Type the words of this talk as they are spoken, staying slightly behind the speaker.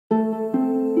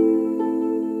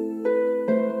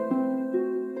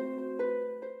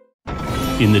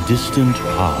In the distant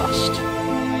past,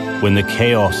 when the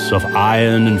chaos of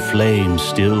iron and flame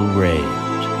still reigned,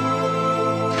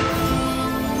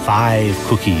 5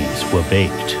 cookies were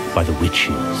baked by the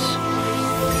witches.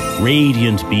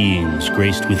 Radiant beings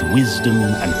graced with wisdom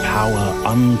and power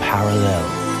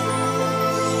unparalleled.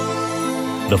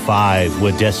 The 5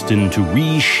 were destined to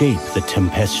reshape the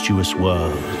tempestuous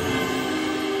world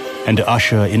and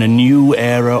usher in a new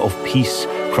era of peace,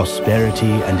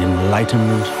 prosperity, and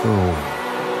enlightenment for all.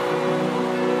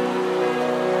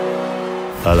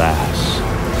 Alas,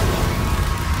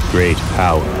 great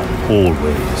power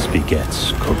always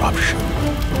begets corruption.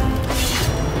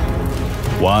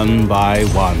 One by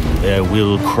one, their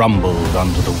will crumbled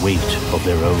under the weight of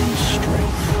their own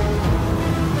strength.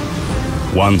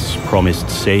 Once promised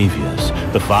saviors,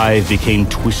 the 5 became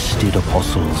twisted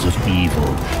apostles of evil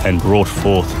and brought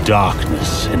forth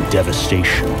darkness and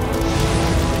devastation.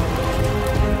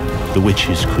 The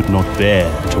witches could not bear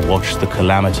to watch the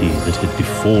calamity that had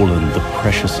befallen the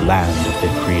precious land of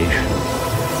their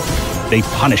creation. They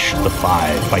punished the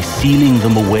 5 by sealing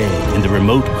them away in the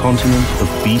remote continent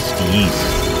of Beast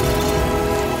Yeast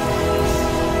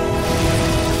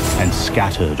and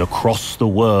scattered across the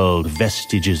world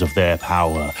vestiges of their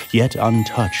power, yet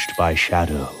untouched by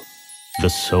shadow, the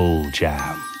Soul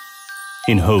Jam,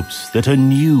 in hopes that a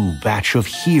new batch of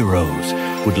heroes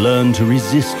would learn to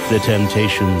resist the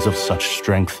temptations of such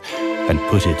strength and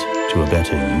put it to a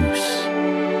better use.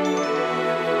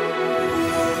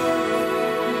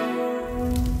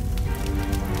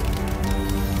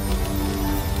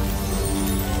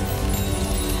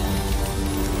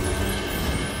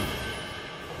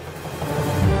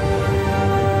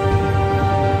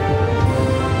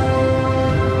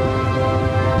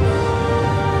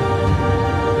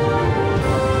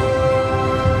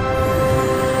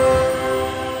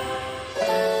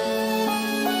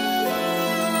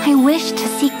 I wish to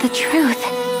seek the truth.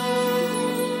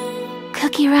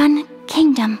 Cookierun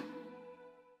Kingdom.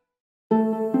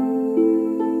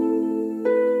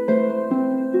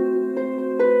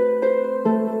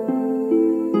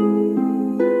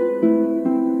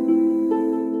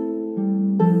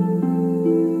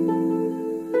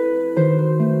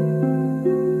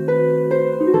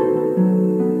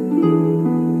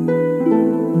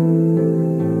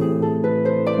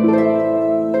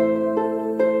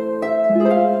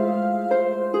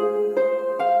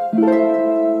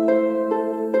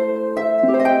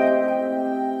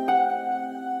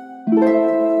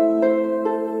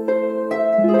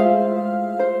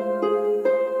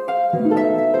 Thank you.